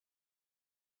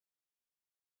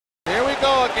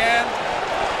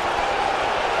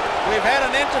They've had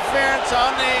an interference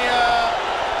on the...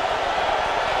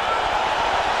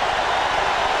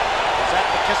 Is that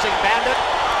the kissing bandit?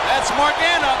 That's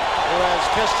Morgana. Who has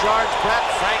kissed George Brett,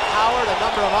 Frank Howard, a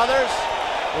number of others.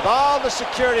 With all the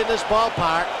security in this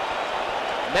ballpark,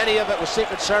 many of it was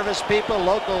Secret Service people,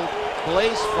 local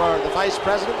police for the vice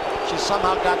president, she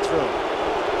somehow got through.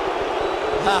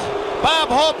 Bob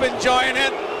Hope enjoying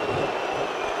it.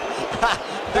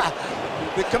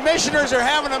 The commissioners are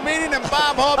having a meeting and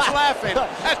Bob Hope's laughing.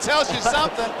 That tells you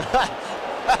something.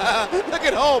 Look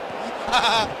at Hope.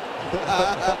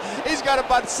 He's got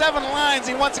about 7 lines.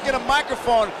 He wants to get a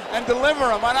microphone and deliver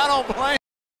them, and I don't blame him.